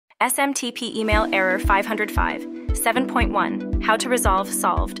SMTP email error 505, 7.1, How to Resolve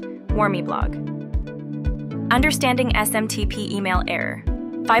Solved, Warmy blog. Understanding SMTP email error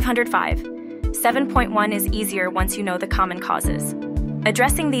 505, 7.1 is easier once you know the common causes.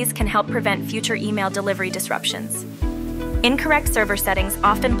 Addressing these can help prevent future email delivery disruptions. Incorrect server settings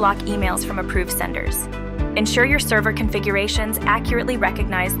often block emails from approved senders. Ensure your server configurations accurately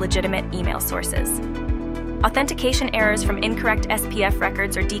recognize legitimate email sources. Authentication errors from incorrect SPF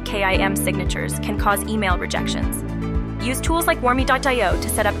records or DKIM signatures can cause email rejections. Use tools like Warmy.io to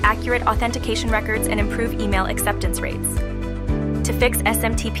set up accurate authentication records and improve email acceptance rates. To fix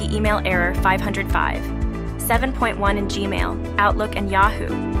SMTP email error 505, 7.1 in Gmail, Outlook, and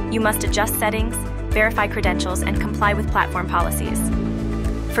Yahoo, you must adjust settings, verify credentials, and comply with platform policies.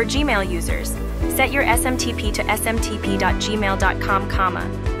 For Gmail users, set your SMTP to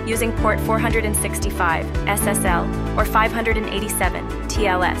smtp.gmail.com, using port 465 SSL or 587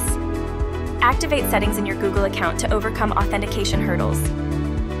 TLS. Activate settings in your Google account to overcome authentication hurdles.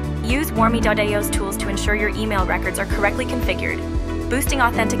 Use Warmy.io's tools to ensure your email records are correctly configured, boosting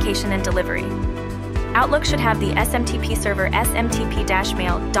authentication and delivery. Outlook should have the SMTP server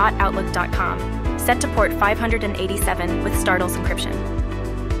smtp-mail.outlook.com set to port 587 with Startle's encryption.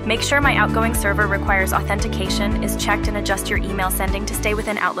 Make sure My Outgoing server requires authentication is checked and adjust your email sending to stay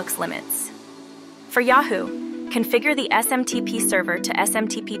within Outlook's limits. For Yahoo, configure the SMTP server to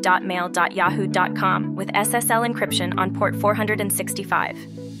smtp.mail.yahoo.com with SSL encryption on port 465.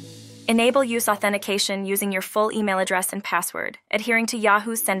 Enable use authentication using your full email address and password, adhering to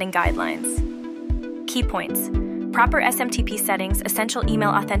Yahoo's sending guidelines. Key points: proper SMTP settings, essential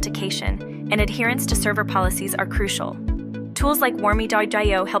email authentication, and adherence to server policies are crucial. Tools like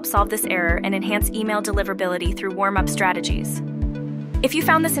Warmy.io help solve this error and enhance email deliverability through warm-up strategies. If you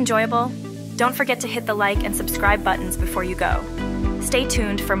found this enjoyable, don't forget to hit the like and subscribe buttons before you go. Stay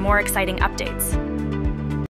tuned for more exciting updates.